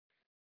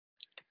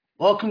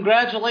Well,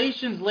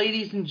 congratulations,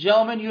 ladies and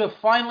gentlemen. You have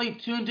finally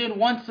tuned in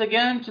once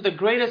again to the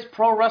greatest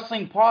pro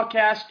wrestling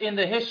podcast in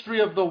the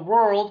history of the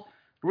world,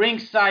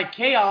 Ringside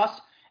Chaos.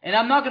 And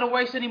I'm not going to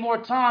waste any more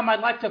time.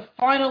 I'd like to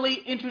finally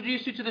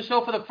introduce you to the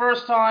show for the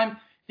first time,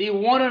 the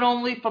one and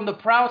only from the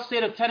proud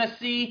state of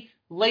Tennessee,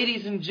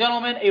 ladies and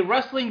gentlemen, a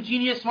wrestling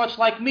genius much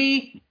like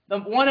me, the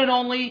one and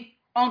only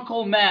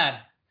Uncle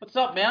Mad. What's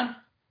up, man?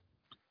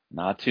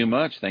 Not too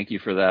much. Thank you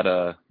for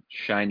that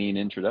shining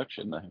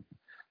introduction. I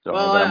don't know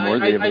Well, that I'm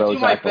worthy of I do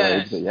those my accolades,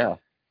 best. but yeah.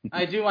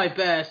 I do my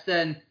best,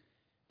 and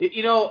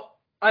you know,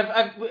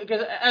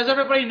 because as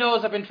everybody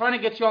knows, I've been trying to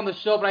get you on the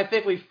show, but I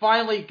think we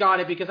finally got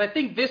it because I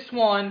think this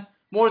one,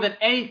 more than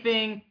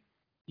anything,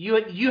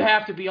 you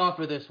have to be on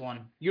for this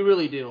one. You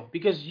really do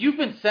because you've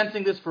been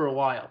sensing this for a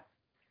while.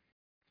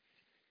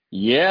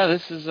 Yeah,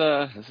 this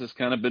has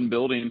kind of been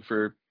building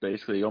for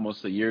basically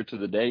almost a year to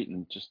the date,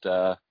 and just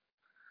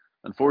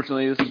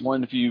unfortunately this is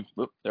one if you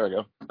there we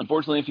go.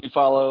 Unfortunately, if you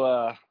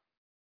follow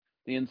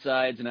the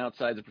insides and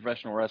outsides of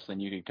professional wrestling,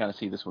 you can kind of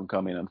see this one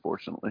coming,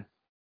 unfortunately.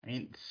 I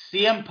mean,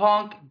 CM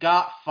Punk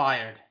got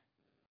fired,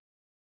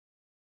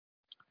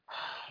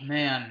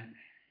 man,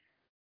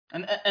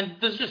 and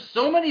there's just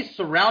so many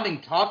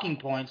surrounding talking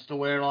points to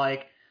where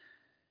like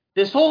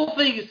this whole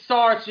thing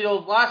starts,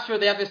 last year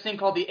they have this thing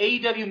called the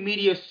AEW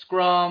Media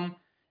Scrum.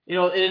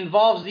 It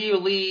involves the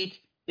Elite.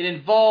 It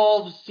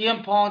involves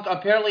CM Punk,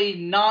 apparently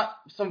not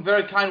some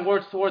very kind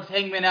words towards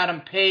Hangman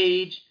Adam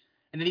Page.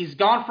 And then he's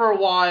gone for a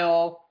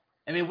while.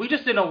 I mean, we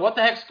just didn't know what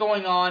the heck's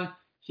going on.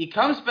 He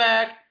comes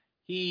back.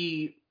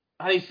 He,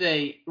 how do you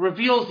say,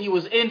 reveals he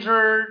was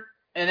injured.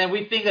 And then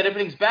we think that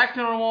everything's back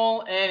to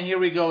normal. And here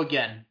we go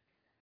again.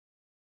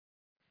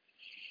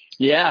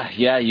 Yeah,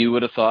 you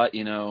would have thought,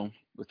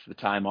 with the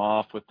time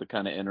off, with the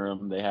kind of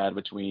interim they had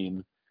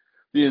between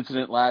the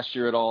incident last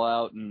year at All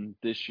Out and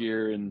this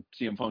year and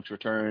CM Punk's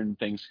return,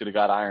 things could have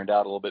got ironed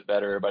out a little bit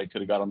better. Everybody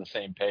could have got on the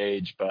same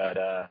page,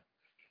 but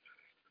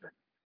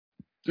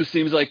just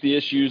seems like the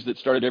issues that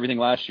started everything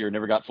last year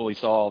never got fully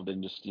solved.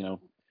 And just, it's one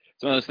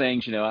of those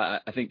things, I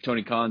think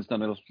Tony Khan's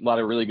done a lot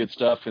of really good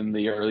stuff in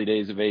the early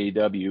days of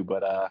AEW,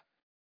 but,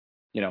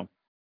 you know,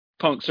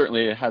 Punk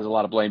certainly has a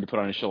lot of blame to put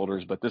on his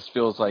shoulders, but this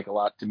feels like a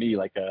lot to me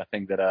like a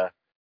thing that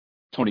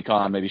Tony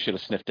Khan maybe should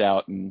have sniffed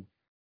out and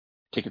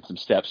taken some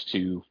steps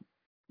to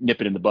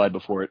nip it in the bud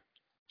before it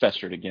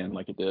festered again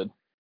like it did.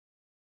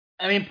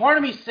 I mean, part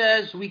of me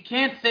says we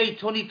can't say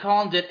Tony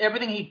Khan did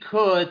everything he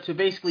could to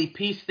basically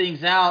piece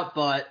things out,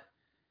 but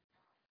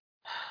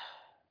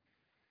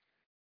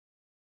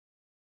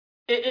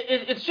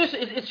it's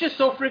just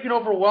so freaking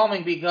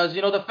overwhelming because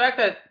the fact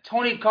that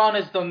Tony Khan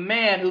is the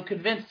man who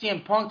convinced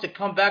CM Punk to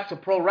come back to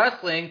pro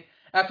wrestling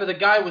after the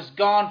guy was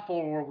gone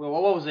for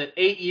what was it,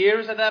 8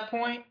 years at that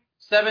point,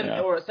 seven Yeah.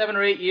 or 7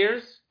 or 8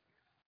 years.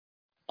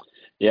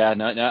 Yeah,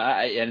 no,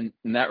 and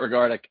in that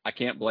regard, I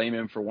can't blame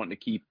him for wanting to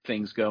keep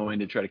things going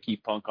to try to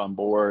keep Punk on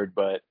board.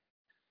 But,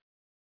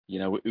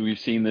 we've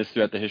seen this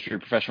throughout the history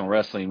of professional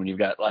wrestling when you've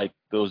got like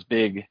those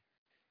big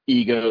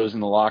egos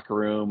in the locker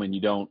room and you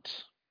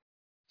don't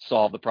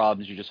solve the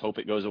problems, you just hope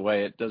it goes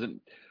away. It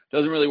doesn't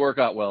really work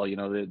out well. It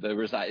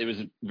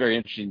was very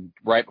interesting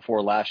right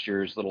before last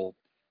year's little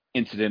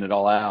incident at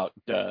All Out.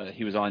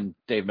 He was on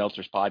Dave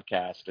Meltzer's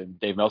podcast, and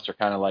Dave Meltzer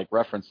kind of like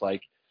referenced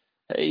like,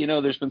 hey,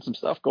 there's been some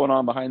stuff going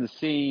on behind the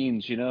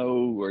scenes,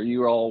 are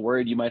you all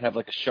worried you might have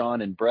like a Sean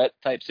and Brett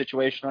type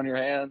situation on your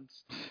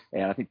hands?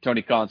 And I think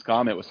Tony Khan's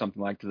comment was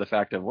something like to the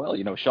fact of, well,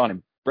 Sean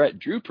and Brett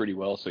drew pretty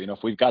well. So,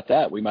 if we've got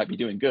that, we might be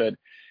doing good.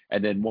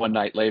 And then one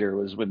night later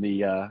was when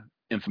the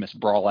infamous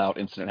brawl out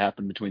incident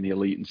happened between the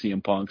Elite and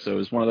CM Punk. So it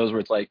was one of those where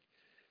it's like,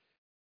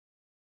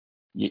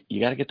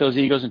 you got to get those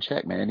egos in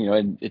check, man.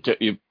 And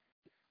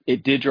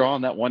it did draw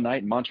on that one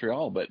night in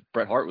Montreal, but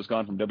Bret Hart was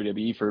gone from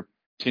WWE for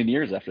 10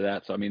 years after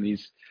that. So I mean,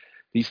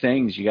 these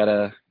things you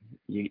gotta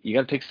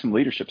take some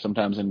leadership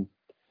sometimes and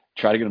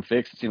try to get them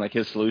fixed. It seemed like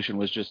his solution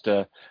was just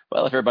well,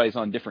 if everybody's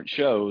on different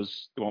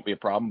shows, it won't be a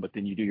problem. But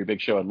then you do your big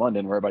show in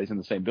London where everybody's in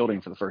the same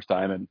building for the first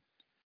time, and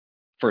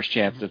first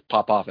chance to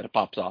pop off, and it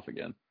pops off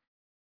again.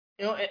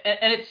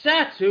 And it's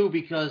sad too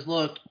because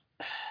look,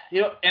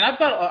 and I've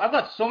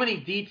got so many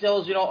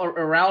details,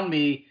 around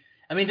me.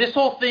 I mean, this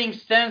whole thing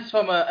stems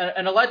from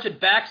an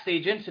alleged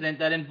backstage incident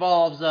that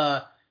involves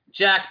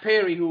Jack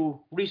Perry,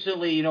 who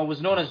recently,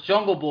 was known as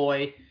Jungle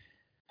Boy.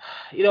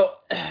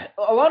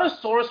 A lot of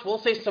sources will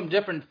say some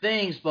different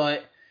things,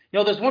 but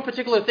there's one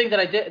particular thing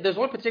that I did. There's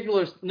one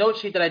particular note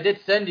sheet that I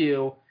did send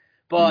you,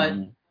 but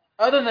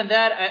other than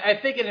that, I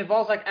think it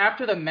involves like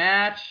after the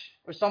match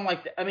or something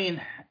like that. I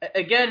mean,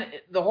 again,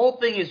 the whole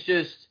thing is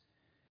just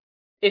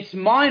it's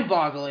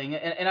mind-boggling,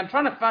 and I'm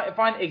trying to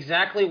find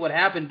exactly what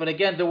happened. But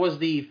again, there was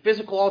the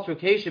physical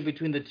altercation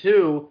between the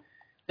two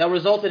that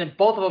resulted in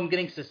both of them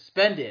getting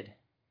suspended.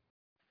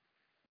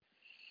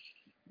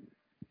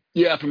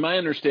 Yeah, from my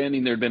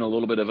understanding, there'd been a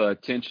little bit of a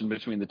tension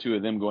between the two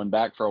of them going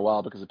back for a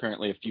while because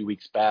apparently a few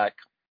weeks back,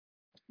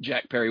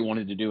 Jack Perry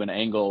wanted to do an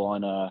angle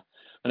on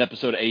an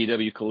episode of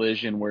AEW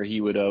Collision where he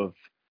would have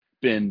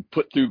been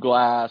put through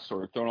glass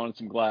or thrown on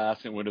some glass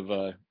and would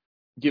have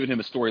given him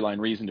a storyline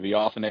reason to be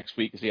off the next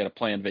week because he had a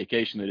planned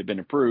vacation that had been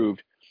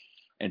approved.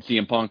 And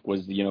CM Punk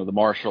was, the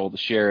marshal, the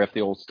sheriff,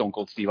 the old Stone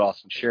Cold Steve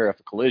Austin sheriff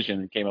of Collision,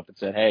 and came up and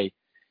said, hey,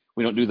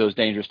 we don't do those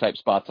dangerous type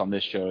spots on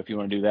this show. If you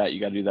want to do that, you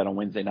got to do that on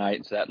Wednesday night.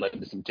 And so that led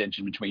to some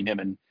tension between him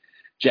and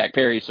Jack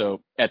Perry.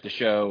 So at the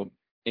show,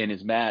 in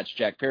his match,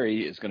 Jack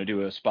Perry is going to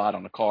do a spot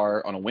on a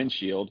car on a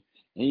windshield.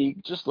 And he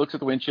just looks at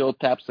the windshield,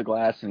 taps the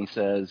glass, and he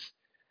says,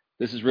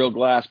 this is real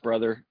glass,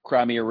 brother.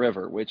 Cry me a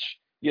river, which,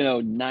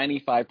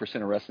 95%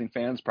 of wrestling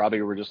fans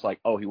probably were just like,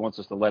 oh, he wants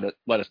us to let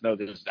us know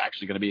that this is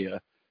actually going to be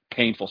a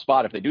painful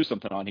spot if they do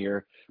something on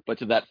here. But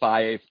to that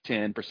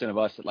 5-10% of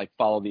us that like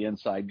follow the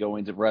inside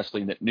goings of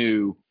wrestling that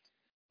knew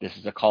this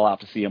is a call out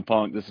to CM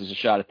Punk, this is a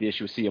shot at the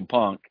issue with CM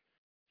Punk,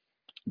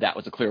 that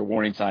was a clear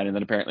warning sign. And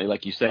then apparently,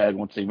 like you said,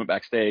 once they went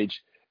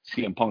backstage,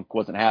 CM Punk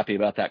wasn't happy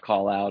about that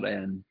call out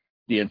and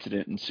the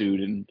incident ensued.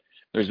 And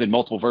there's been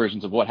multiple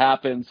versions of what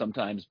happened.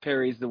 Sometimes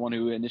Perry's the one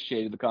who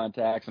initiated the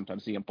contact.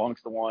 Sometimes CM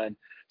Punk's the one.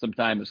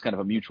 Sometimes it's kind of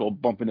a mutual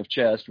bumping of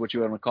chest, what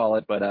you want to call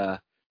it. But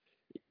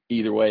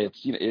either way,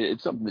 it's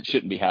it's something that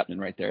shouldn't be happening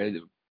right there.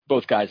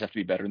 Both guys have to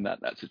be better than that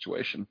in that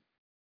situation.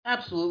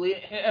 Absolutely.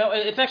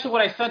 It's actually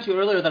what I sent you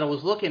earlier that I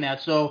was looking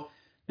at. So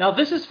now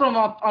this is from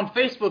on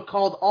Facebook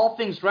called All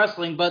Things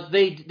Wrestling, but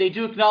they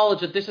do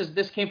acknowledge that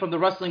this came from the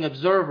Wrestling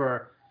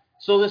Observer.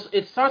 So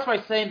it starts by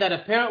saying that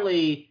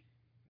apparently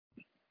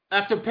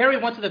after Perry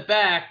went to the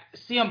back,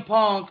 CM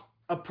Punk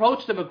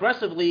approached him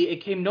aggressively.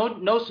 It came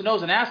nose to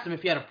nose and asked him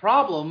if he had a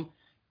problem.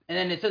 And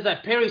then it says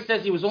that Perry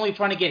says he was only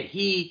trying to get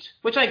heat,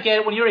 which I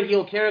get. When you're a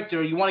heel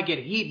character, you want to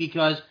get heat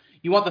because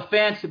you want the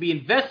fans to be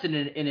invested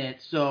in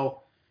it.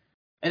 So,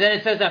 and then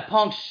it says that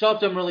Punk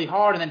shoved him really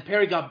hard, and then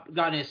Perry got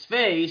in his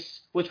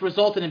face, which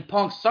resulted in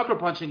Punk sucker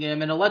punching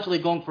him and allegedly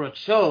going for a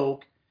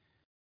choke.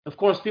 Of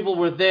course, people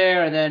were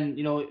there, and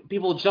then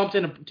people jumped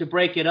in to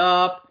break it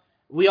up.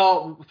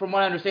 From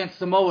what I understand,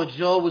 Samoa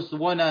Joe was the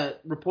one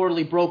that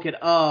reportedly broke it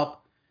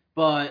up,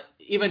 but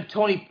even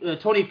Tony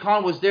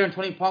Khan was there, and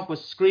Tony Punk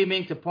was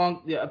screaming to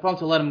Punk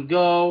to let him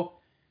go.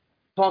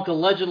 Punk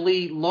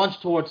allegedly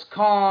lunged towards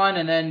Khan,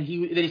 and then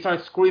he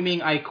started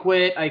screaming, "I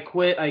quit, I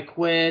quit, I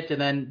quit." And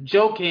then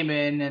Joe came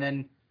in, and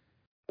then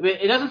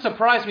it doesn't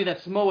surprise me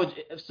that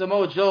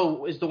Samoa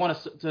Joe is the one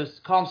to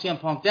calm CM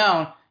Punk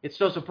down. It's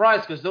no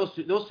surprise because those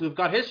two have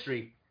got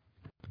history.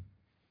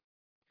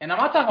 And I'm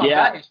not talking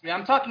about bad history.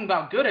 I'm talking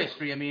about good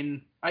history. I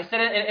mean, I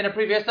said it in a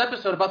previous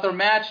episode about their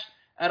match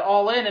at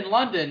All In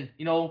London,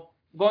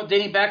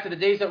 dating back to the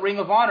days at Ring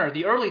of Honor,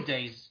 the early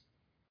days.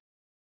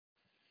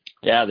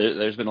 Yeah,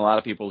 there's been a lot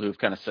of people who've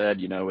kind of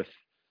said, with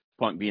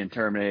Punk being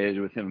terminated,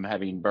 with him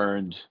having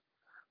burned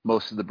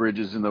most of the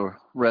bridges in the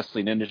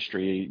wrestling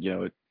industry,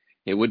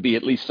 it would be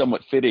at least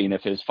somewhat fitting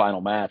if his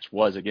final match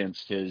was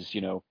against his,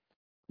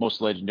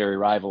 most legendary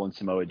rival in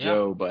Samoa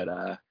Joe. But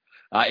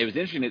it was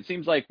interesting. It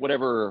seems like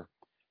whatever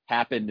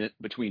happened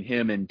between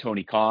him and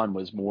Tony Khan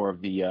was more of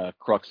the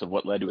crux of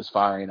what led to his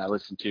firing. I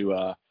listened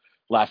to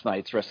last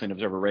night's Wrestling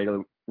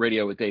Observer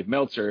radio with Dave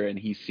Meltzer, and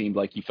he seemed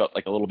like he felt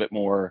like a little bit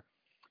more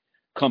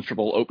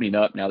comfortable opening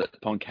up now that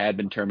Punk had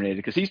been terminated,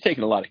 because he's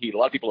taken a lot of heat. A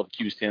lot of people have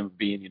accused him of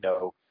being,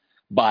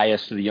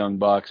 biased to the Young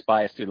Bucks,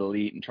 biased to the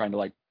Elite, and trying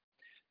to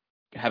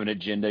have an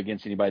agenda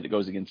against anybody that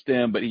goes against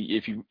them. But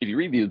if you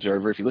read the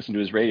Observer, if you listen to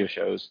his radio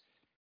shows,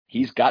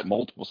 he's got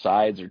multiple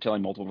sides or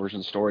telling multiple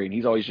versions of the story, and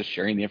he's always just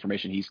sharing the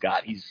information he's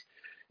got.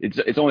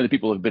 It's only the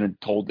people who have been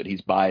told that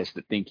he's biased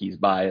that think he's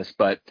biased.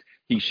 But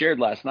he shared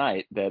last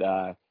night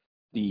that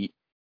the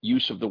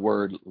use of the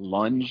word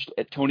lunged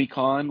at Tony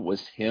Khan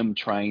was him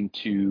trying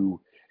to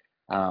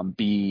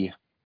be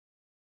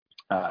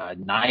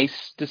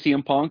nice to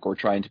CM Punk, or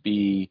trying to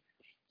be,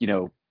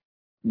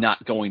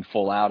 not going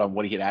full out on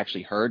what he had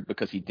actually heard,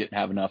 because he didn't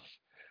have enough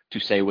to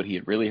say what he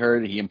had really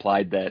heard. He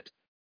implied that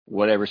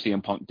whatever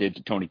CM Punk did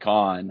to Tony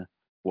Khan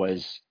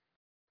was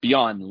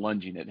beyond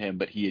lunging at him,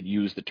 but he had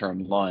used the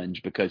term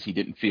lunge because he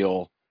didn't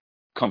feel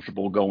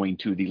comfortable going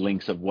to the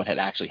links of what had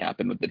actually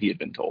happened that he had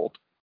been told.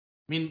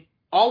 I mean,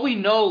 all we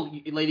know,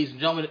 ladies and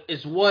gentlemen,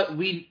 is what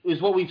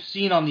we've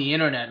seen on the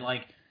internet.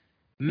 Like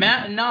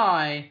Matt and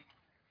I,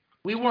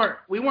 we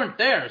weren't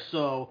there,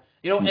 so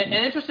and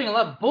interesting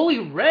enough, Bully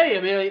Ray.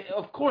 I mean,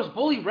 of course,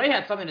 Bully Ray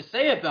had something to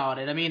say about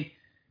it. I mean,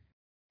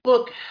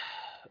 look,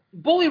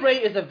 Bully Ray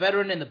is a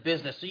veteran in the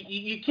business, so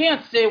you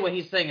can't say what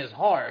he's saying is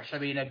harsh. I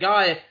mean, a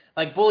guy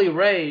like Bully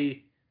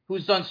Ray,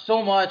 who's done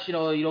so much,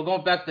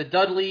 going back to the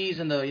Dudleys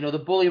and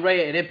the Bully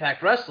Ray at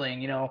Impact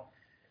Wrestling,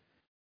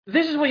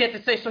 this is what he had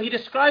to say. So he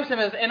describes him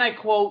as, and I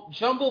quote,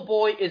 "Jungle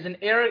Boy is an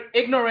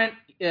ignorant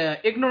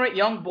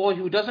young boy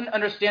who doesn't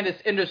understand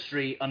this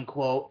industry,"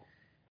 unquote.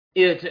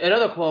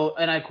 Another quote,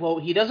 and I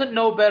quote, "He doesn't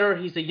know better.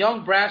 He's a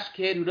young, brash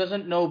kid who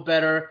doesn't know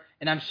better,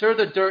 and I'm sure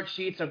the dirt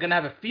sheets are going to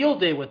have a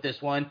field day with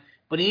this one,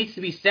 but he needs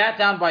to be sat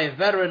down by a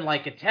veteran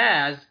like a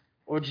Taz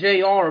or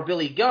JR or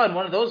Billy Gunn,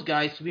 one of those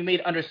guys, to be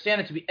made understand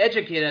and to be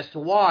educated as to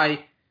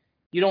why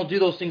you don't do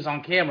those things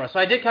on camera." So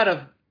I did kind of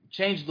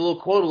change the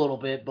little quote a little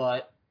bit,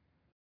 but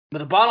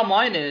the bottom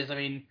line is, I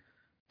mean,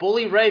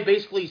 Bully Ray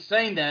basically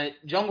saying that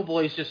Jungle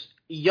Boy is just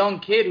young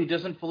kid who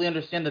doesn't fully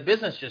understand the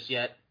business just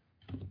yet.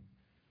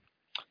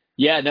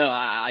 Yeah, no,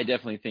 I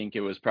definitely think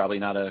it was probably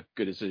not a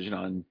good decision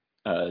on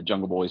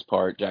Jungle Boy's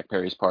part, Jack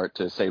Perry's part,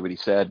 to say what he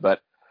said. But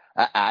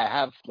I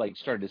have like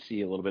started to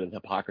see a little bit of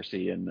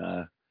hypocrisy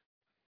in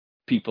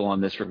people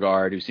on this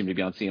regard who seem to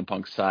be on CM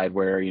Punk's side,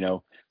 where,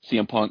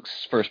 CM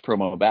Punk's first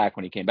promo back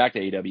when he came back to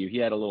AEW, he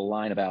had a little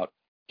line about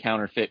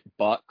counterfeit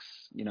bucks.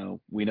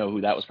 We know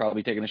who that was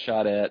probably taking a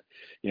shot at.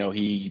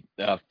 He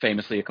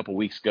famously a couple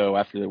weeks ago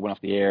after they went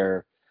off the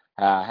air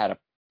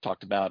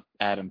talked about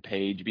Adam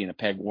Page being a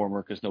peg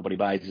warmer because nobody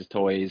buys his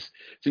toys.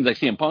 Seems like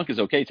CM Punk is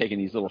okay taking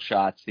these little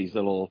shots, these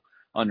little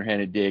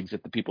underhanded digs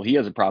at the people he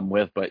has a problem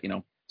with, but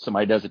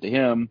somebody does it to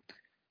him,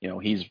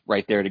 he's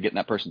right there to get in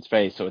that person's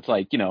face. So it's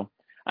like,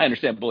 I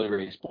understand Bully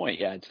Ray's point.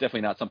 Yeah, it's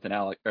definitely not something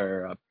Alec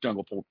or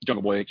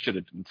Jungle Boy should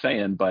have been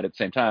saying, but at the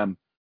same time,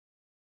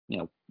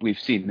 we've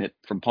seen it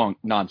from Punk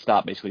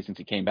nonstop basically since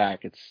he came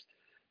back. It's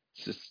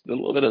just a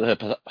little bit of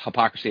the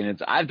hypocrisy,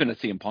 and I've been a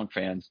CM Punk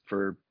fan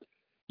for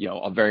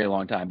a very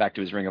long time, back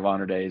to his Ring of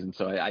Honor days, and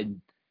so I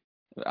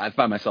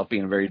find myself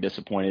being very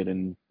disappointed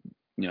in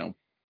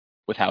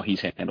with how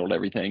he's handled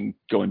everything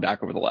going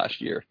back over the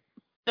last year.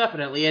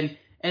 Definitely,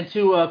 and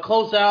to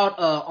close out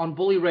on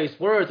Bully Ray's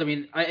words, I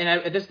mean,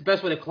 this is the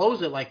best way to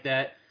close it like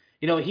that.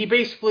 He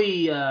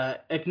basically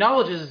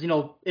acknowledges,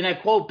 and I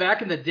quote,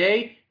 back in the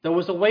day, there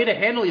was a way to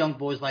handle young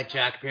boys like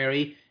Jack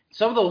Perry.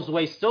 Some of those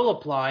ways still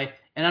apply,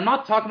 and I'm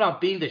not talking about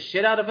beating the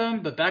shit out of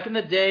him, but back in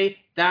the day,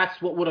 that's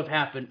what would have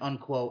happened,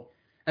 unquote.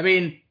 I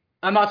mean,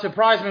 I'm not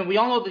surprised. I mean, we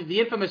all know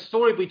the infamous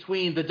story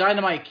between the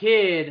Dynamite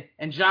Kid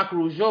and Jacques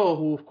Rougeau,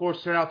 who, of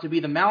course, turned out to be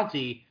the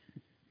Mountie.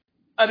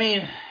 I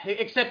mean,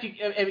 except,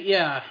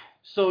 yeah.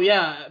 So,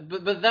 yeah,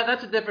 but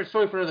that's a different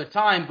story for another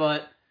time.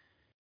 But,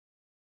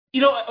 you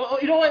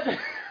know what?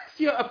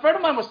 See, a friend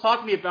of mine was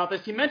talking to me about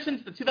this. He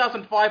mentioned the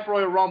 2005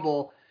 Royal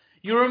Rumble.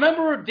 You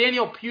remember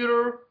Daniel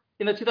Puder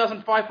in the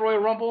 2005 Royal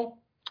Rumble?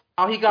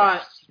 How he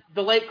got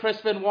the late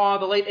Chris Benoit,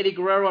 the late Eddie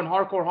Guerrero, and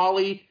Hardcore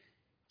Holly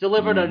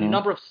delivered a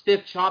number of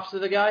stiff chops to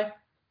the guy?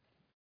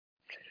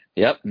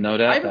 Yep, no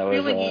doubt. I have a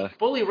feeling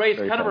Bully Ray's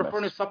kind of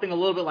referring to something a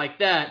little bit like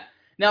that.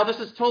 Now, this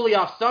is totally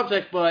off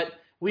subject, but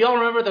we all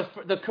remember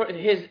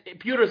his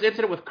Puder's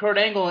incident with Kurt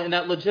Angle in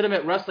that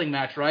legitimate wrestling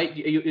match, right?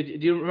 Do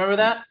you remember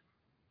that?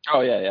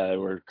 Oh, yeah.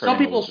 Some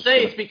people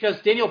say it's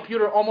because Daniel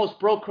Puder almost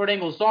broke Kurt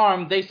Angle's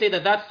arm. They say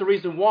that that's the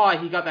reason why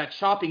he got that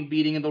chopping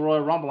beating in the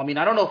Royal Rumble. I mean,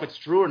 I don't know if it's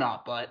true or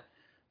not, but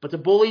to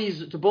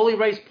Bully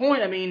Ray's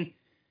point, I mean,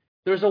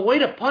 there's a way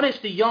to punish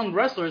the young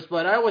wrestlers,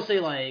 but I always say,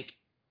 like,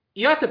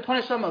 you have to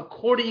punish them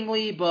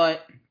accordingly.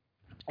 But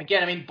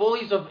again, I mean,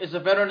 Bully is a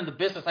veteran in the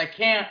business. I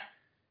can't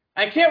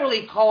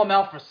really call him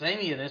out for saying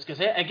any of this because,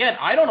 again,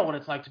 I don't know what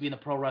it's like to be in the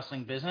pro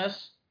wrestling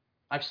business.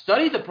 I've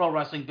studied the pro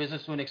wrestling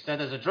business to an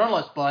extent as a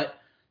journalist, but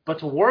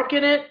to work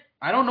in it,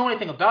 I don't know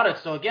anything about it.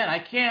 So again, I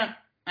can't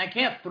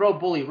throw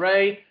Bully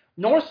Ray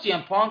nor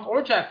CM Punk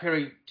or Jack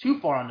Perry too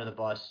far under the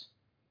bus.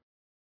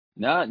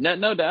 No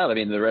doubt. I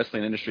mean, the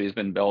wrestling industry has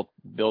been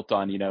built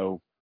on,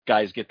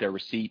 guys get their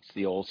receipts,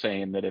 the old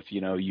saying that if,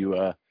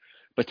 you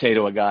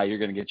potato a guy, you're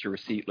going to get your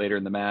receipt later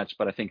in the match.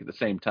 But I think at the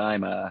same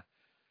time,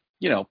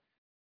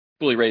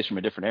 Bully Ray's from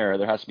a different era.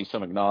 There has to be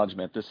some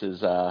acknowledgement. This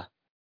is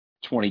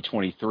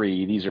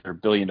 2023. These are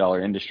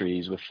billion-dollar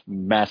industries with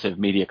massive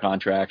media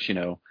contracts.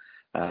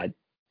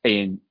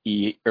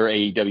 A&E or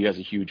AEW has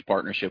a huge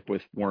partnership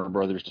with Warner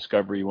Brothers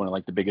Discovery, one of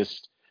like the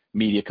biggest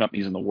media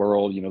companies in the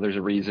world. There's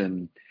a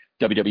reason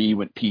WWE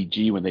went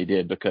PG when they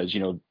did, because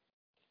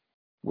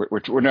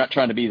we're not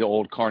trying to be the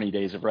old Carney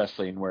days of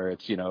wrestling where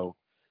it's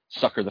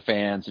sucker the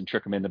fans and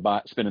trick them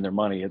into spending their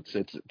money. It's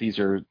these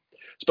are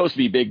supposed to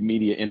be big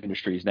media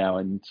industries now,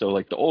 and so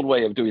like the old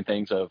way of doing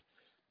things of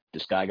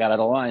this guy got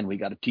out of line, we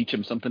got to teach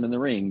him something in the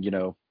ring,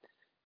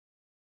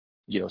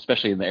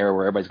 especially in the era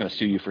where everybody's going to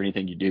sue you for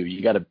anything you do.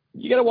 You got to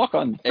walk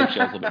on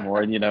eggshells a little bit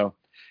more, and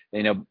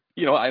I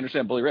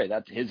understand Bully Ray.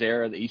 That's his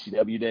era, the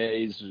ECW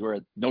days, is where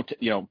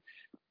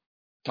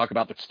talk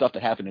about the stuff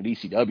that happened at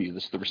ECW.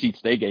 This the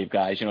receipts they gave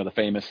guys. The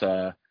famous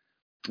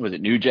was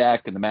it New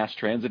Jack and the mass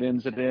transit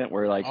incident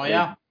where like they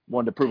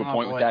wanted to prove a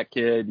point with that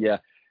kid. Yeah,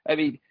 I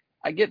mean,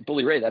 I get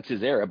Bully Ray. That's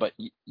his era, but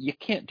you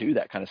can't do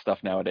that kind of stuff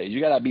nowadays. You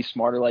got to be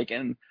smarter.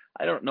 And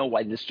I don't know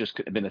why this just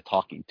could have been a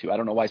talking to. I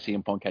don't know why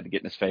CM Punk had to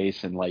get in his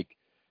face and like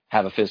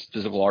have a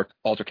physical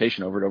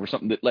altercation over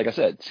something that, like I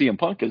said, CM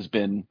Punk has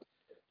been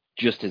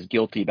just as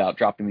guilty about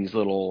dropping these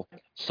little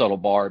subtle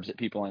barbs at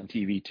people on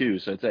TV too.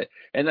 So this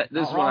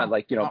is when I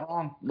like,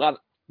 a lot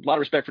of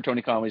respect for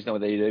Tony Khan. He's done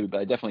what they do, but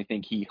I definitely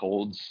think he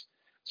holds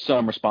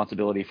some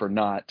responsibility for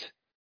not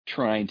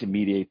trying to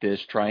mediate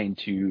this, trying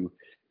to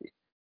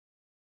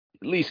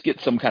at least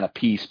get some kind of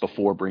peace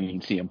before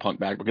bringing CM Punk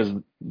back, because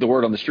the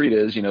word on the street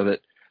is,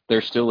 that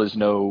there still is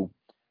no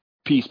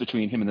peace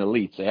between him and the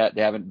elites.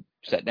 They haven't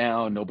sat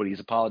down. Nobody's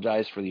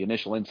apologized for the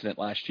initial incident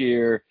last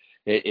year.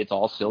 It's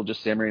all still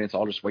just simmering. It's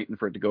all just waiting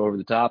for it to go over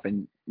the top.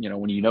 And,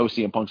 when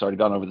CM Punk's already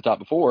gone over the top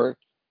before,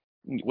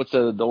 what's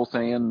the old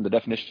saying? The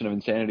definition of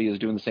insanity is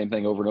doing the same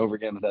thing over and over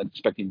again without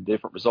expecting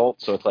different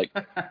results. So it's like,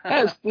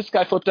 this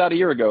guy flipped out a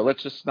year ago.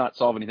 Let's just not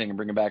solve anything and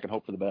bring him back and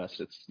hope for the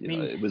best. It's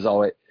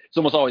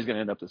almost always going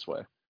to end up this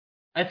way.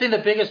 I think the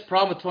biggest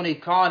problem with Tony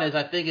Khan is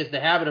the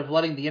habit of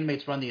letting the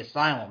inmates run the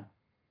asylum.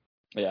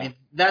 Yeah. I mean,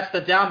 that's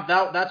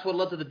what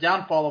led to the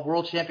downfall of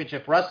World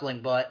Championship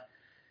Wrestling. But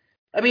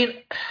I mean,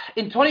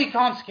 in Tony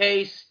Khan's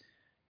case,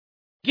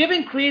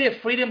 giving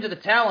creative freedom to the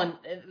talent,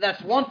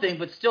 that's one thing,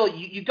 but still,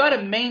 you got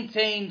to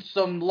maintain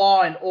some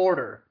law and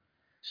order.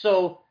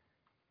 So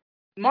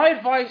my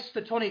advice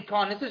to Tony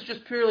Khan, this is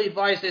just purely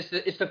advice,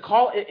 is to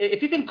call,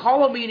 if you can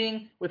call a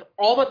meeting with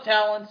all the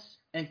talents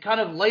and kind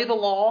of lay the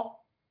law,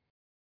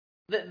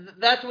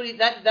 that's what he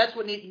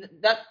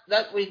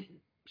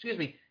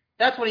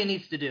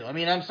needs to do. I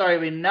mean, I'm sorry. I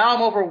mean, now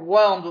I'm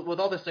overwhelmed with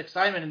all this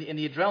excitement and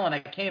the adrenaline. I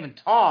can't even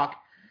talk.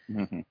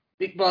 Mm-hmm.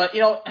 But,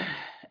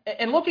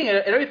 and looking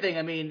at everything,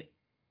 I mean,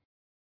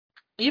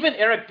 even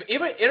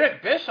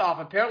Eric Bischoff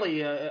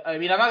apparently, I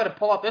mean, I'm not going to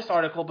pull up this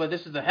article, but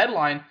this is the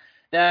headline,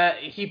 that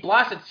he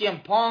blasted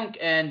CM Punk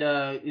and,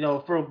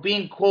 for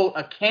being, quote,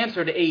 a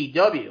cancer to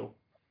AEW.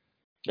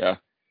 Yeah.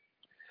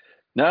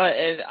 No,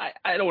 and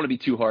I don't want to be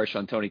too harsh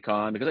on Tony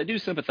Khan because I do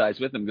sympathize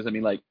with him because, I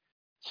mean, like,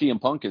 CM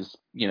Punk is,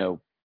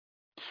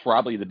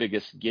 probably the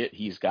biggest get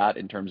he's got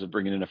in terms of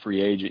bringing in a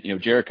free agent.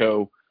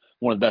 Jericho,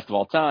 one of the best of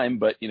all time,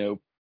 but,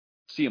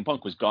 CM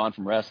Punk was gone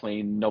from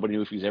wrestling. Nobody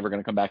knew if he was ever going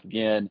to come back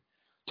again.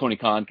 Tony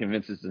Khan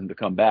convinces him to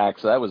come back.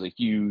 So that was a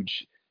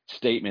huge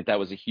statement. That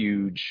was a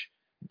huge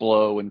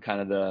blow in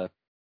kind of the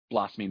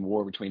blossoming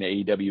war between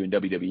AEW and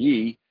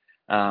WWE.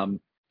 And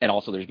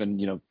also there's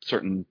been,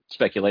 certain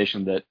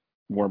speculation that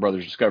Warner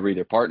Brothers Discovery,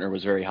 their partner,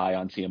 was very high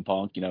on CM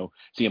Punk.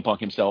 CM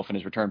Punk himself in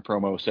his return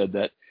promo said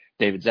that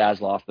David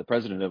Zaslav, the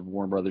president of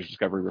Warner Brothers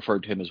Discovery,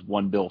 referred to him as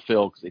One Bill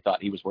Phil because they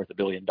thought he was worth $1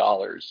 billion,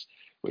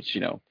 which,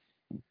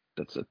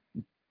 that's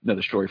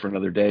another story for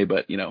another day.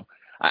 But,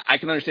 I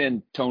can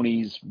understand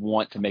Tony's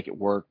want to make it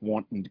work,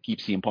 wanting to keep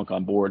CM Punk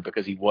on board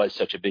because he was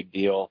such a big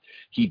deal.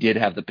 He did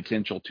have the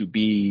potential to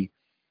be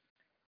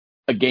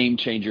a game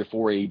changer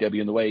for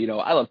AEW in the way,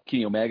 I love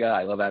Kenny Omega.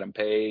 I love Adam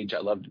Page. I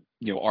love,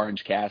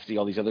 Orange Cassidy,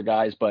 all these other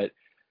guys, but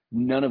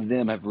none of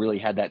them have really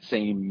had that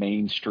same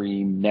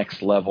mainstream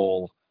next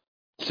level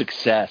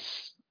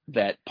success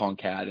that Punk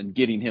had, and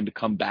getting him to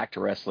come back to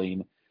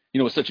wrestling,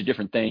 was such a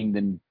different thing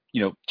than,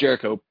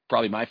 Jericho,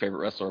 probably my favorite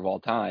wrestler of all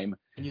time,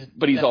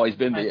 but he's always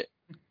been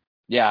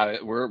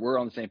we're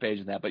on the same page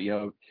in that, but,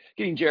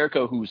 getting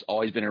Jericho, who's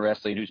always been in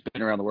wrestling, who's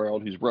been around the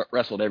world, who's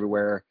wrestled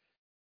everywhere,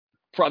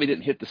 probably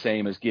didn't hit the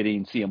same as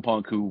getting CM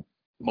Punk, who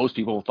most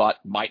people thought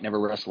might never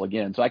wrestle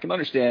again. So I can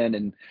understand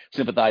and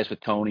sympathize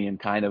with Tony and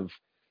kind of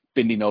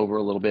bending over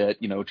a little bit,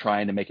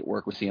 trying to make it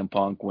work with CM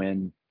Punk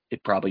when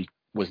it probably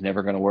was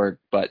never going to work.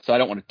 But so I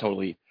don't want to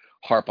totally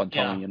harp on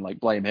Tony and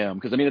blame him.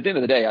 Because, I mean, at the end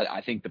of the day,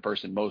 I think the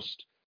person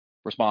most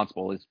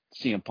responsible is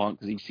CM Punk,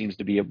 because he seems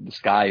to be this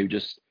guy who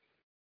just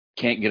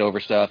can't get over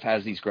stuff,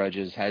 has these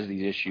grudges, has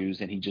these issues,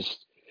 and he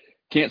just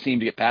can't seem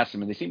to get past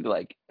them, and they seem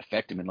to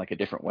affect him in a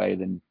different way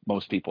than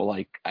most people.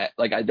 I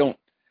don't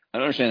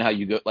understand how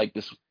you go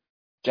this.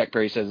 Jack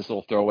Perry says this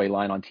little throwaway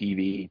line on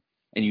TV,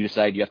 and you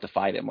decide you have to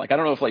fight him. I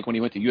don't know if when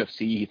he went to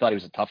UFC, he thought he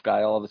was a tough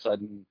guy all of a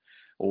sudden,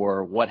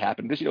 or what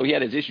happened, because he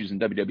had his issues in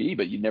WWE,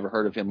 but you never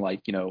heard of him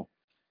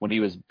when he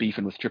was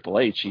beefing with Triple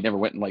H. He never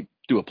went and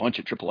threw a punch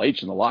at Triple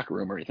H in the locker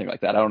room or anything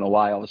like that. I don't know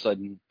why all of a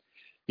sudden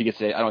he gets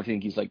to. I don't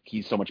think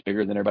he's so much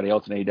bigger than everybody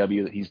else in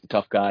AEW that he's the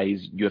tough guy.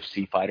 He's a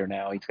UFC fighter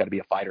now. He's got to be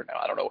a fighter now.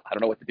 I don't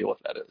know what the deal with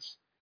that is.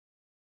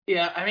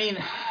 Yeah, I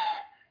mean,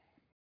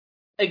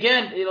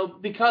 again,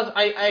 because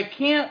I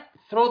can't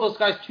throw those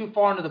guys too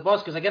far under the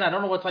bus, because again, I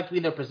don't know what it's like to be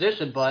in their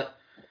position, but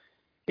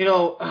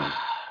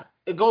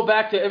go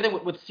back to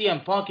everything with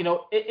CM Punk.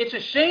 It's a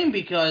shame,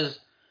 because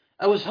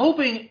I was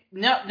hoping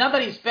now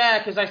that he's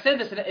back, because I said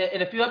this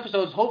in a few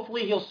episodes,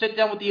 hopefully he'll sit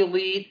down with the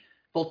Elite.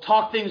 They'll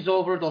talk things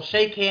over. They'll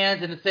shake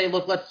hands and say,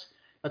 look,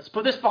 let's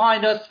put this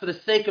behind us for the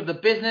sake of the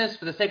business,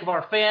 for the sake of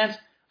our fans.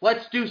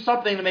 Let's do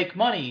something to make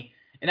money.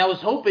 And I was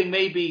hoping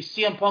maybe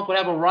CM Punk would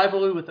have a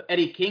rivalry with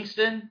Eddie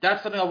Kingston.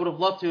 That's something I would have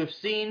loved to have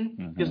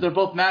seen, because they're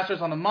both masters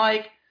on the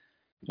mic.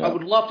 Yep. I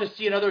would love to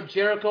see another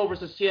Jericho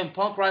versus CM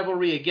Punk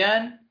rivalry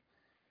again.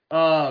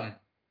 A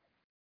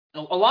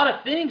lot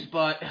of things,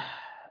 but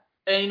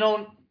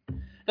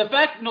the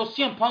fact,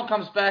 CM Punk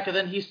comes back and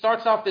then he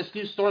starts off this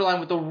new storyline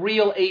with the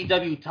real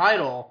AEW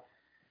title,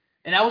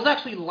 and I was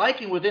actually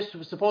liking where this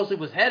supposedly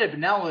was headed, but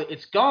now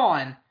it's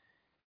gone.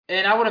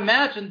 And I would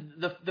imagine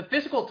the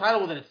physical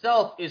title within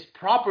itself is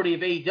property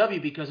of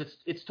AEW, because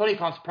it's Tony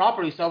Khan's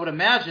property. So I would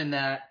imagine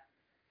that.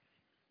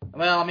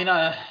 Well, I mean,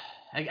 I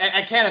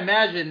can't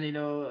imagine,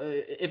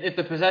 if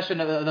the possession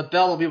of the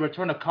belt will be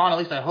returned to Khan. At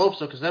least I hope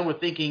so, because then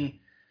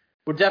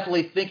we're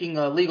definitely thinking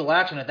legal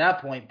action at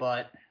that point.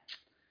 But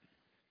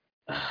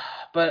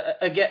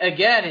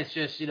again, it's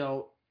just,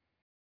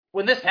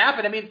 when this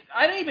happened, I mean,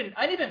 I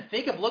didn't even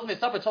think of looking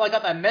this up until I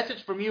got that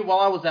message from you while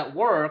I was at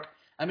work.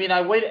 I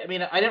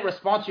didn't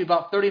respond to you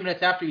about 30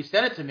 minutes after you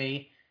sent it to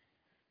me.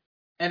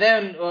 And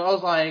then I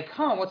was like,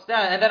 huh, what's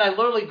that? And then I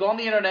literally go on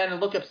the internet and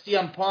look up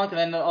CM Punk and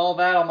then all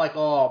that. I'm like,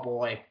 oh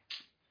boy.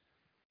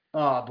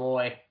 Oh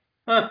boy.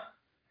 Huh.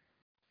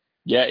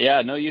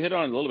 Yeah. No, you hit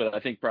on it a little bit. I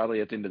think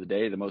probably at the end of the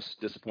day, the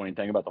most disappointing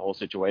thing about the whole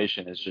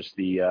situation is just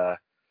the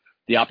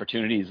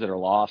opportunities that are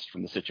lost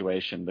from the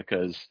situation,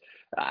 because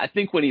I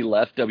think when he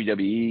left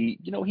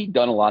WWE, he'd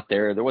done a lot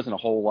there. There wasn't a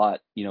whole lot,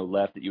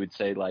 left that you would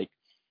say like,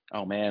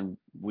 oh man,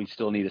 we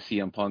still need a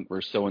CM Punk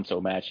versus so and so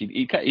match.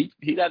 He'd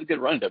had a good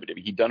run in WWE.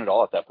 He'd done it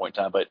all at that point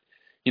in time, but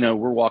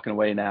we're walking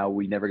away now.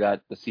 We never got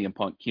the CM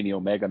Punk Kenny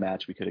Omega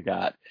match we could have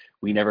got.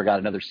 We never got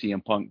another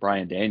CM Punk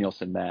Bryan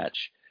Danielson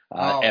match.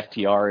 Oh.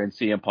 FTR and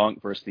CM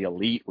Punk versus the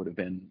Elite would have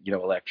been,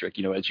 electric.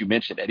 As you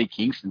mentioned, Eddie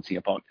Kingston,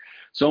 CM Punk.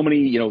 So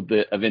many,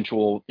 the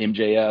eventual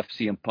MJF,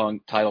 CM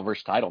Punk title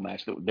versus title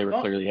match that they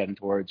were clearly heading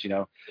towards.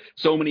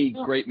 So many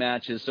great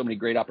matches, so many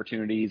great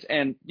opportunities,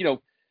 and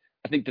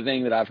I think the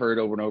thing that I've heard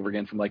over and over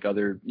again from like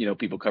other,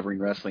 people covering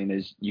wrestling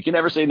is you can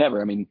never say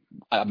never. I mean,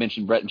 I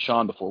mentioned Brett and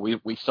Shawn before.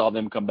 We saw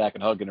them come back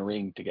and hug in a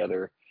ring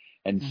together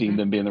and seen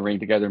them be in the ring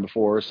together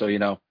before. So,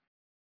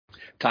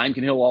 time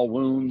can heal all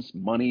wounds.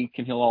 Money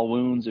can heal all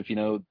wounds. If,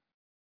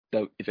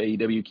 if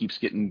AEW keeps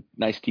getting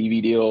nice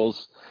TV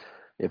deals,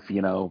 if,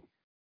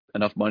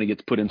 enough money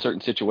gets put in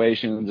certain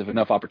situations, if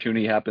enough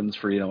opportunity happens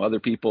for, other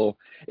people,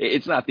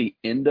 it's not the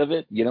end of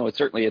it. It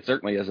certainly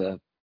is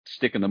a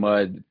stick in the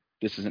mud.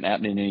 This isn't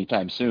happening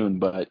anytime soon,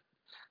 but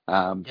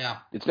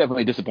it's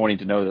definitely disappointing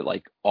to know that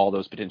like all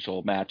those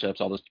potential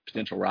matchups, all those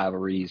potential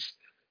rivalries,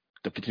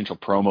 the potential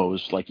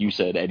promos, like you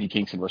said, Eddie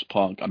Kingston versus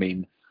Punk. I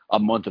mean, a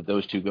month of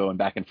those two going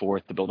back and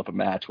forth to build up a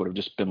match would have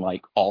just been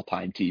like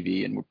all-time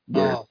TV, and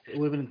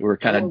we're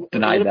kind of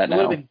denied that now. It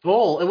would have been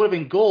gold. It would have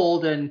been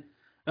gold, and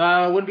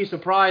I wouldn't be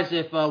surprised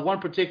if one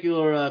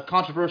particular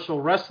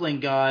controversial wrestling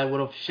guy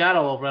would have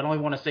shadow over. I don't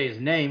even want to say his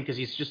name because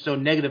he's just so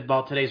negative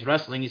about today's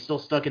wrestling. He's still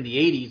stuck in the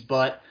 80s,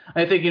 but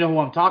I think you know who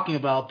I'm talking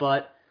about.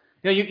 But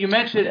you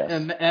mentioned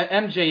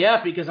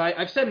MJF because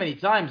I've said many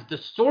times the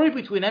story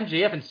between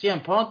MJF and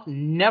CM Punk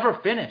never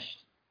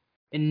finished.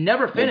 It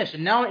never finished,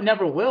 and now it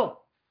never will.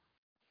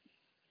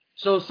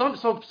 So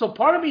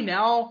part of me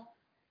now,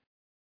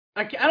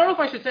 I don't know if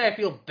I should say I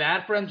feel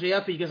bad for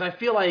MJF because I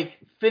feel like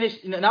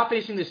not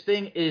finishing this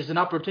thing is an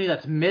opportunity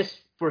that's missed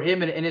for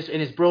him in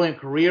his brilliant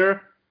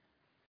career.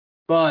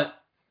 But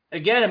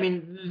again, I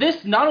mean,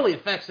 this not only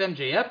affects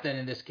MJF then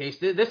in this case,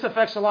 this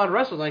affects a lot of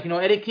wrestlers. Like,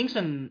 Eddie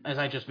Kingston, as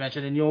I just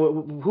mentioned, and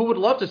who would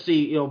love to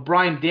see,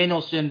 Bryan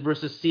Danielson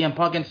versus CM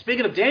Punk. And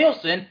speaking of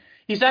Danielson,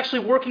 he's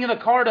actually working in the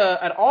card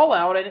at All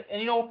Out,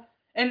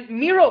 and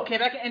Miro came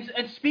back.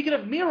 And speaking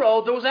of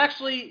Miro, there was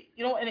actually,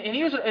 and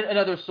here's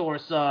another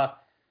source,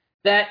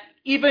 that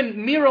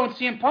even Miro and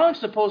CM Punk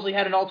supposedly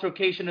had an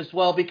altercation as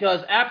well,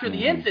 because after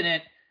the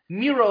incident,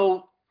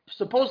 Miro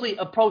supposedly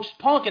approached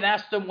Punk and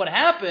asked him what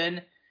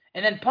happened,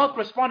 and then Punk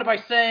responded by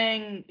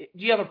saying,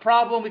 "Do you have a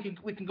problem?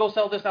 We can go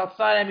sell this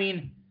outside." I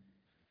mean,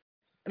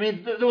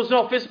 there was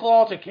no physical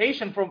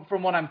altercation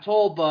from what I'm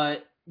told,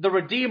 but the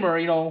Redeemer,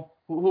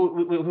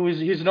 who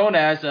he's known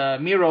as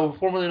Miro,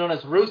 formerly known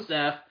as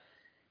Rusev,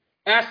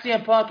 asked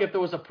CM Punk if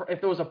there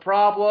was a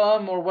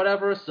problem or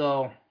whatever.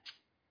 So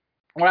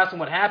we're asking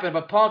what happened,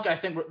 but Punk, I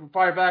think,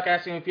 fired back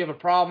asking if you have a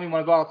problem, you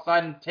want to go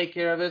outside and take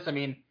care of this. I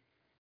mean,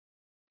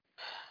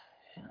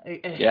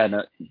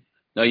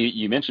 no,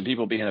 you mentioned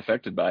people being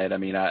affected by it. I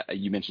mean,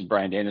 you mentioned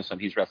Bryan Danielson.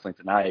 He's wrestling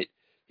tonight.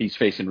 He's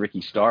facing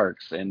Ricky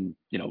Starks, and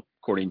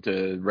according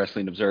to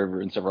Wrestling Observer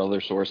and several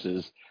other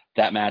sources,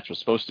 that match was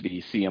supposed to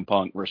be CM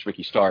Punk versus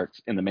Ricky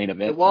Starks in the main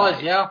event. It was,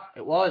 tonight.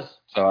 It was.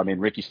 So I mean,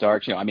 Ricky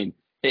Starks,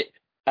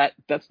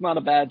 that's not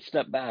a bad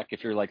step back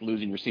if you're like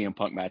losing your CM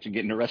Punk match and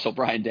getting to wrestle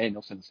Bryan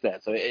Danielson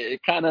instead. So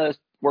it kind of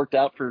worked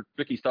out for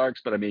Ricky Starks,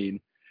 but I mean,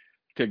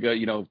 to go,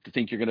 to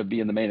think you're going to be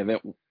in the main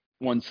event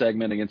one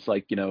segment against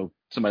like,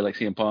 somebody like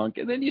CM Punk,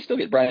 and then you still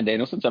get Bryan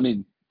Danielson. So I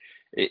mean,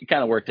 it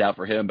kind of worked out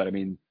for him, but I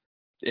mean,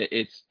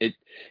 it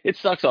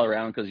sucks all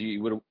around because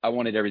I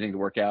wanted everything to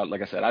work out.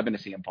 Like I said, I've been a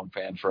CM Punk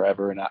fan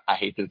forever, and I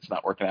hate that it's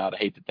not working out. I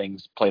hate that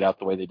things played out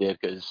the way they did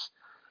because,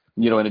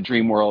 in a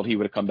dream world, he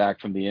would have come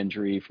back from the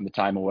injury, from the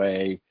time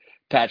away,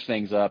 patched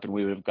things up, and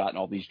we would have gotten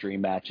all these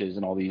dream matches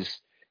and all these,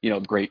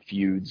 great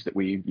feuds that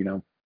we,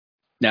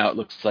 now it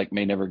looks like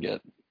may never get.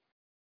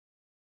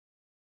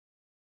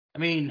 I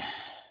mean,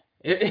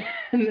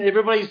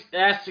 everybody's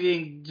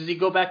asking, does he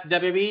go back to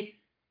WWE?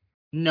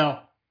 No.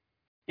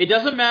 It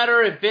doesn't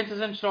matter if Vince is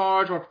in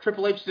charge or if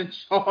Triple H is in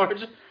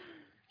charge.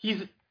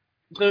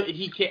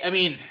 He can't. I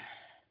mean,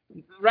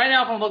 right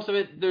now, from the looks of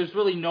it, there's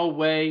really no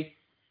way.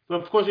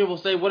 But of course, people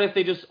say, what if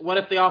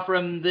they offer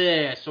him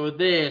this or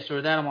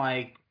that? I'm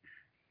like,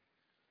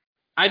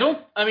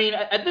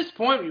 at this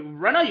point,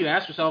 right now you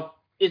ask yourself,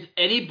 is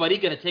anybody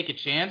going to take a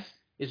chance?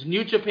 Is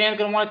New Japan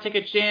going to want to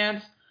take a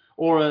chance?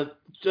 Or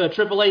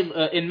Triple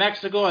A in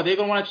Mexico, are they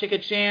going to want to take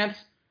a chance?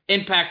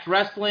 Impact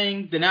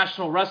Wrestling, the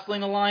National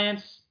Wrestling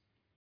Alliance?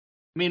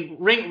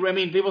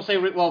 People say,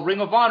 well,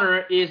 Ring of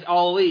Honor is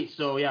All Elite.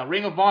 So, yeah,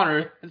 Ring of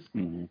Honor.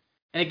 And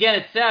again,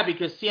 it's sad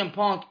because CM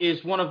Punk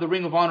is one of the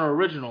Ring of Honor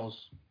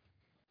originals.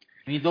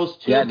 I mean, those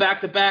two Yeah.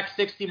 back-to-back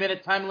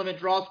 60-minute time limit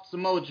draws with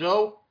Samoa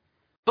Joe.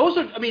 Those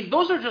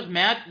are just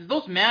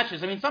those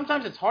matches. I mean,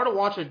 sometimes it's hard to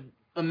watch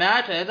a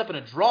match that ends up in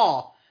a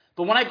draw.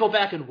 But when I go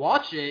back and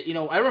watch it,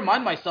 I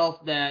remind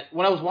myself that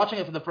when I was watching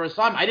it for the first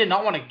time, I did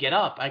not want to get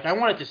up. Like, I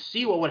wanted to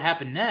see what would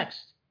happen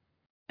next.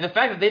 And the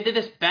fact that they did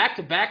this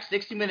back-to-back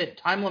 60-minute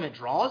time limit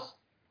draws,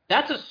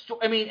 that's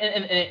I mean,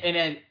 and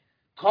it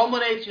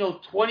culminates,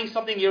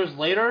 20-something years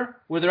later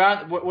where they're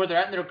at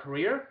in their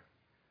career.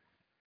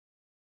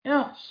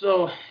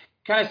 So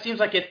kind of seems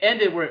like it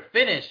ended where it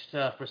finished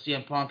for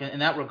CM Punk in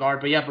that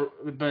regard. But yeah,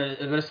 but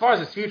as far as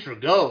his future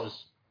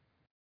goes,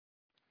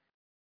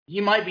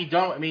 he might be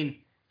done. I mean,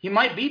 he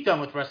might be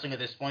done with wrestling at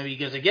this point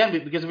because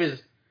of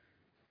his.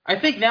 I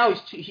think now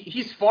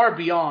he's far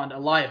beyond a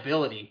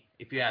liability,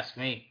 if you ask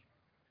me.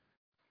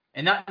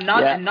 And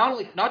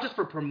not just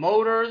for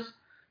promoters,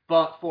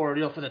 but for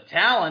for the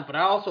talent, but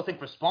I also think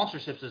for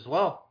sponsorships as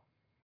well.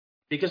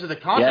 Because of the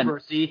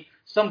controversy,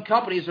 some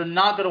companies are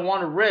not going to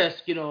want to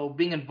risk,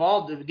 being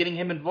involved, getting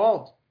him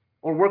involved,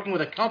 or working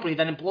with a company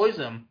that employs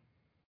him.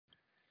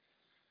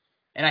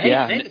 And I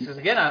hate saying this because,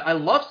 again, I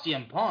love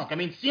CM Punk. I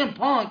mean, CM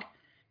Punk,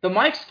 the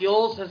mic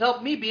skills has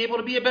helped me be able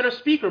to be a better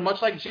speaker,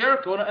 much like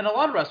Jericho and a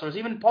lot of wrestlers,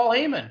 even Paul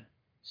Heyman.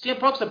 CM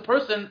Punk's a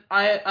person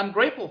I'm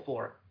grateful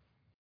for,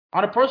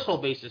 on a personal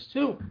basis,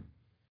 too.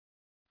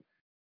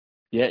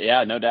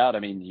 Yeah, no doubt. I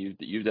mean,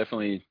 you've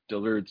definitely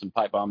delivered some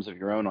pipe bombs of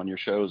your own on your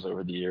shows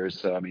over the years.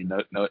 So I mean,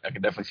 no, I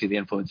can definitely see the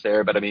influence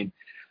there. But I mean,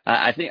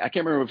 I think I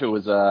can't remember if it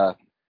was I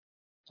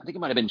think it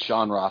might have been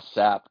Sean Ross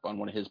Sapp on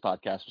one of his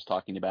podcasts was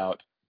talking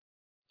about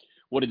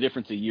what a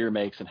difference a year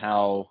makes and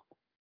how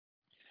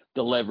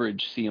the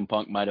leverage CM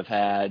Punk might have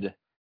had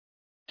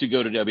to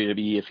go to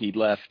WWE if he'd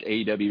left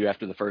AEW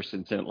after the first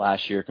incident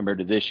last year compared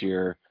to this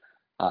year.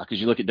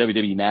 Because you look at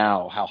WWE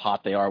now, how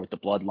hot they are with the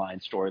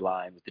Bloodline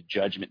storyline, with the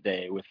Judgment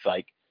Day, with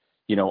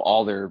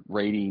all their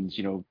ratings.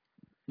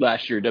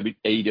 Last year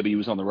AEW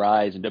was on the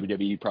rise, and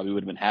WWE probably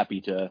would have been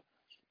happy to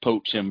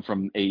poach him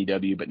from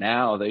AEW. But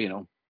now they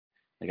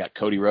got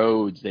Cody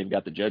Rhodes, they've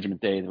got the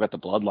Judgment Day, they've got the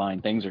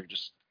Bloodline. Things are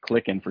just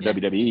clicking for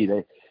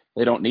WWE.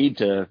 They don't need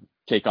to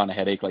take on a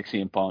headache like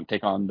CM Punk,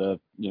 take on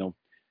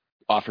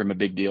offer him a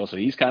big deal. So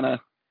he's kind of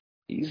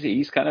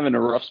in a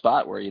rough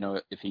spot where,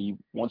 if he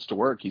wants to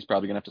work, he's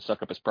probably going to have to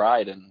suck up his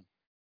pride and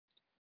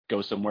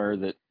go somewhere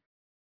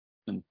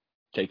and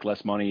take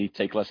less money,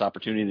 take less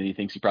opportunity than he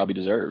thinks he probably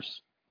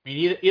deserves. I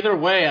mean, either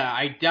way,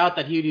 I doubt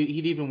that he'd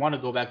even want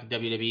to go back to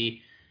WWE.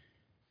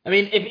 I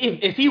mean,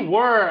 if he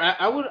were,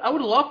 I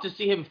would love to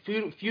see him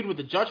feud with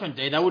the Judgment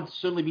Day. That would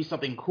certainly be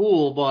something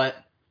cool. But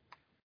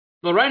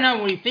right now,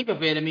 when you think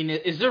of it, I mean,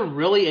 is there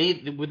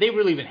really would they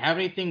really even have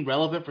anything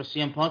relevant for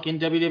CM Punk in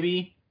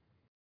WWE?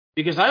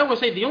 Because I always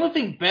say the only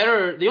thing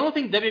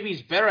WWE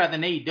is better at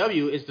than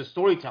AEW is the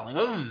storytelling.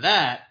 Other than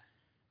that,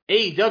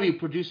 AEW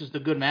produces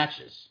the good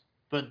matches,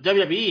 but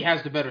WWE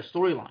has the better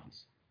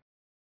storylines.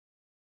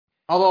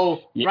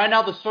 Although right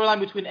now the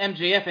storyline between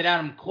MJF and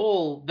Adam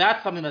Cole,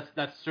 that's something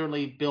that's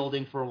certainly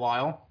building for a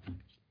while.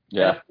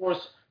 Yeah. And of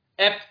course,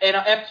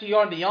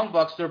 FTR and the Young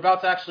Bucks, they're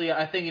about to actually,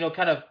 I think,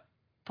 kind of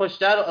push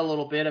that a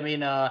little bit. I mean,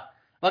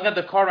 looking at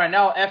the card right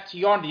now,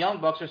 FTR and the Young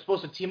Bucks are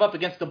supposed to team up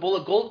against the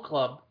Bullet Gold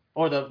Club.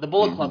 Or the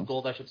Bullet Club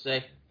Gold, I should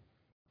say.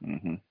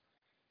 Mm-hmm.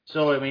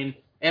 So I mean,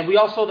 and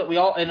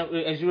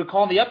as you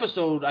recall in the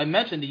episode, I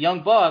mentioned the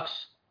Young Bucks,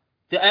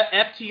 the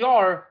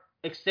FTR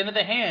extended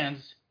the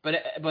hands, but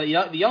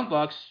the Young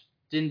Bucks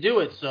didn't do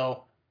it.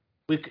 So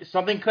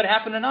something could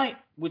happen tonight,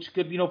 which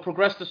could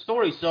progress the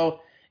story. So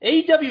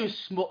AEW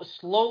is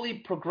slowly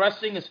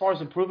progressing as far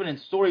as improvement in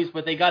stories,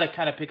 but they got to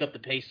kind of pick up the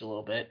pace a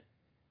little bit.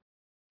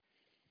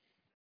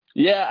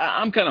 Yeah,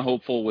 I'm kind of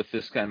hopeful with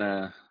this kind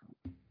of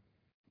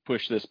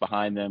push this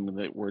behind them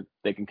that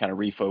they can kind of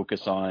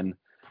refocus on,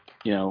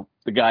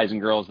 the guys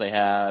and girls they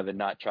have and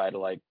not try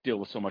to deal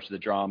with so much of the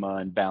drama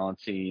and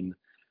balancing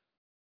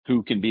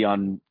who can be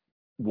on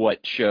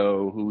what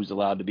show, who's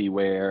allowed to be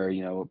where.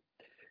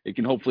 It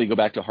can hopefully go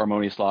back to a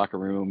harmonious locker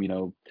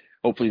room.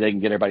 Hopefully they can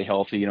get everybody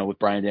healthy. With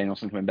Bryan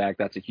Danielson coming back,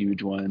 that's a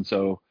huge one.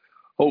 So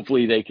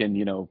hopefully they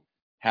can,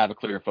 have a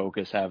clear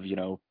focus, have,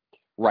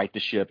 right the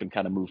ship and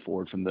kind of move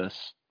forward from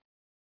this.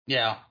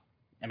 Yeah.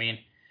 I mean,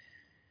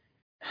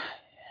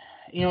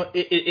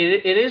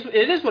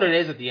 it is what it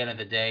is at the end of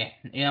the day.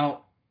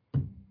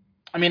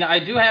 I mean, I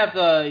do have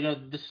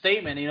the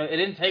statement. It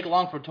didn't take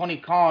long for Tony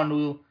Khan,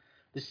 who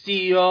the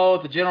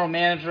CEO, the general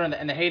manager,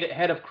 and the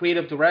head of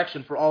creative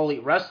direction for All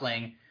Elite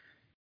Wrestling.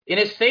 In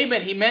his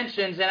statement, he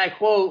mentions, and I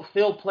quote,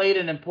 "Phil played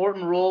an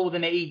important role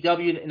within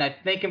AEW, and I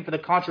thank him for the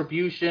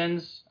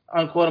contributions."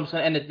 Unquote. I'm just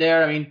gonna end it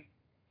there.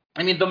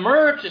 I mean, the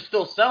merch is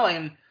still selling,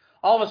 and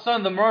all of a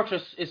sudden the merch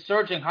is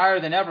surging higher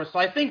than ever. So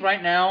I think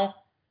right now,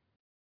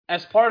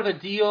 as part of the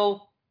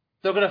deal,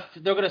 they're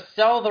gonna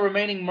sell the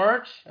remaining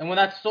merch, and when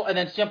that's sold, and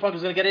then CM Punk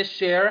is gonna get his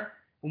share.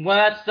 And when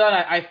that's done,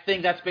 I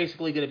think that's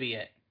basically gonna be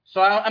it.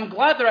 So I'm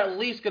glad they're at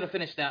least gonna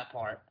finish that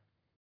part.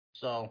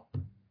 So,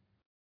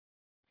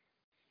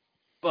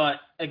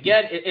 but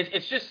again,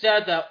 it's just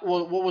sad that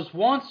what was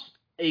once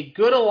a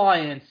good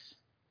alliance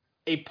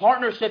a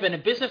partnership and a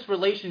business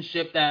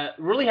relationship that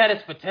really had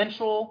its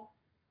potential.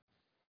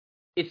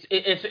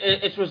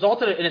 It's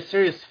resulted in a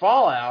serious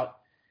fallout.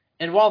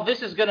 And while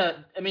this is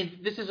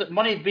this is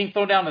money being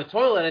thrown down the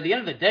toilet. At the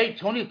end of the day,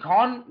 Tony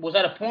Khan was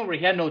at a point where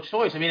he had no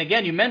choice. I mean,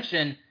 again, you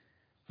mentioned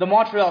the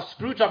Montreal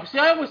Screwjob. See,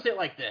 I always say it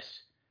like this: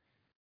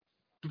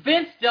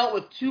 Vince dealt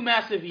with two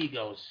massive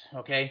egos,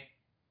 okay?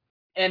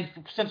 And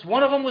since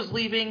one of them was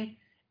leaving,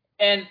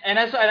 and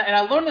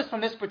I learned this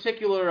from this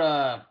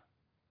particular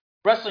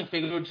wrestling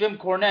figure, Jim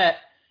Cornette.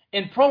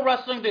 In pro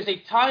wrestling, there's a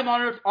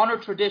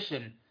time-honored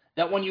tradition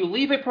that when you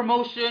leave a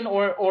promotion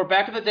or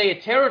back in the day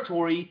a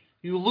territory,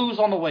 you lose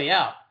on the way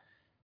out.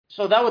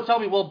 So that would tell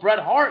me, well, Bret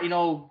Hart,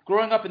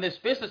 growing up in this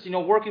business,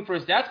 working for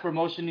his dad's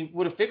promotion, he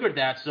would have figured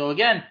that. So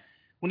again,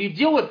 when you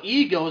deal with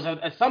egos,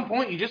 at some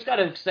point you just got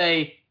to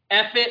say,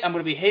 F it, I'm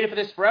going to be hated for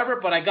this forever,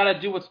 but I got to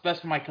do what's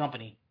best for my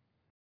company.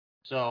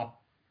 So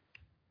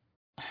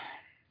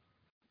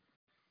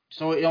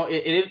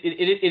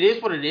it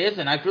is what it is,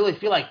 and I really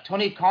feel like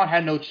Tony Khan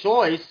had no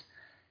choice.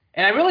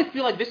 And I really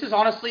feel like this is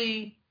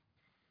honestly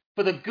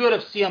for the good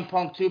of CM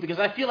Punk too, because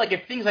I feel like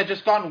if things had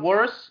just gotten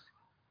worse,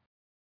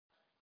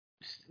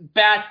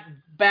 bad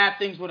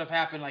things would have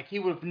happened. Like he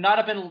would have not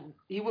have been.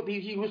 He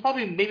was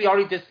probably maybe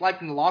already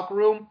disliked in the locker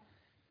room,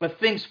 but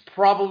things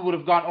probably would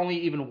have gone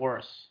only even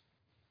worse.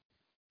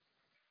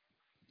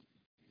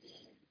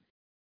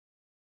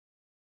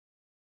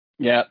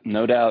 Yeah,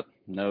 no doubt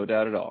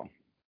at all.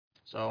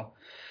 So,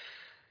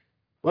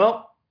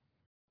 well,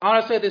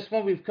 honestly, at this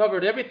point we've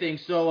covered everything.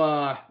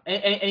 So,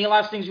 any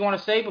last things you want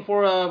to say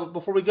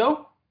before we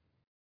go?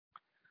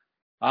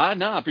 No,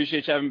 I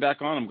appreciate you having me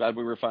back on. I'm glad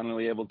we were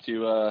finally able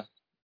to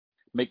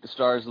make the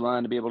stars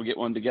align to be able to get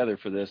one together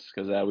for this,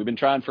 because we've been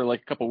trying for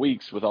like a couple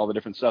weeks with all the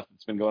different stuff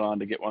that's been going on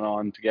to get one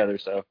on together.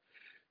 So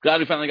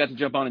glad we finally got to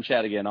jump on and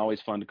chat again. Always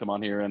fun to come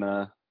on here, and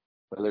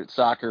whether it's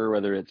soccer,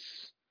 whether it's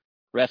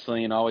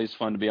wrestling, always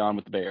fun to be on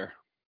with the Bear.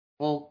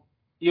 Well,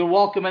 you're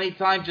welcome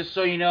anytime, just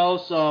so you know.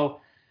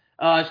 So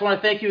I just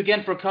want to thank you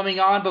again for coming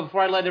on. But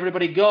before I let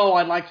everybody go,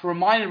 I'd like to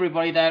remind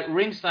everybody that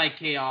Ringside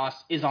Chaos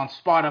is on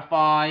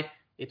Spotify.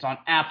 It's on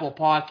Apple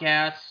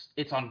Podcasts.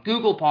 It's on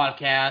Google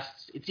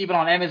Podcasts. It's even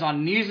on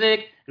Amazon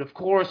Music. And, of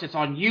course, it's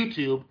on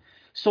YouTube.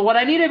 So what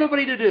I need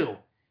everybody to do,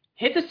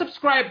 hit the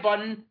subscribe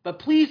button, but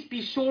please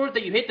be sure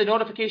that you hit the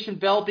notification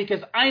bell,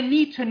 because I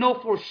need to know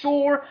for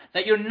sure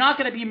that you're not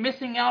going to be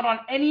missing out on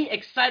any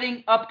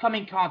exciting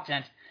upcoming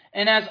content.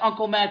 And as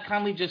Uncle Matt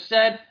kindly just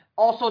said,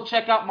 also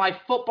check out my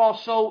football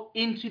show,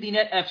 Into the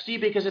Net FC,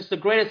 because it's the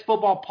greatest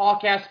football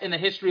podcast in the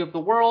history of the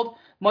world.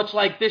 Much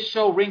like this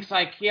show,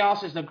 Ringside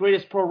Chaos, is the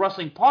greatest pro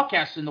wrestling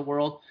podcast in the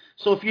world.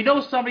 So if you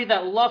know somebody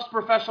that loves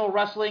professional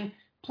wrestling,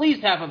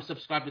 please have them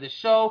subscribe to this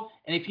show.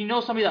 And if you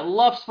know somebody that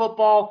loves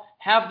football,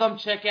 have them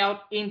check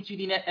out Into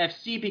the Net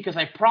FC, because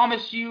I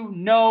promise you,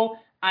 no,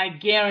 I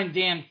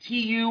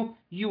guarantee you,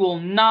 you will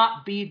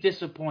not be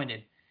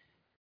disappointed.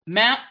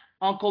 Matt,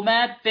 Uncle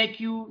Matt, thank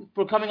you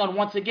for coming on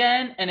once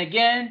again. And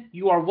again,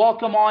 you are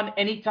welcome on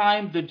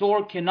anytime. The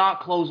door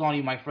cannot close on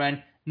you, my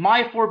friend.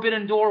 My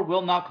forbidden door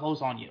will not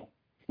close on you.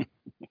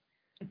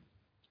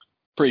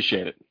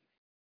 Appreciate it.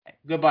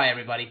 Goodbye,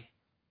 everybody.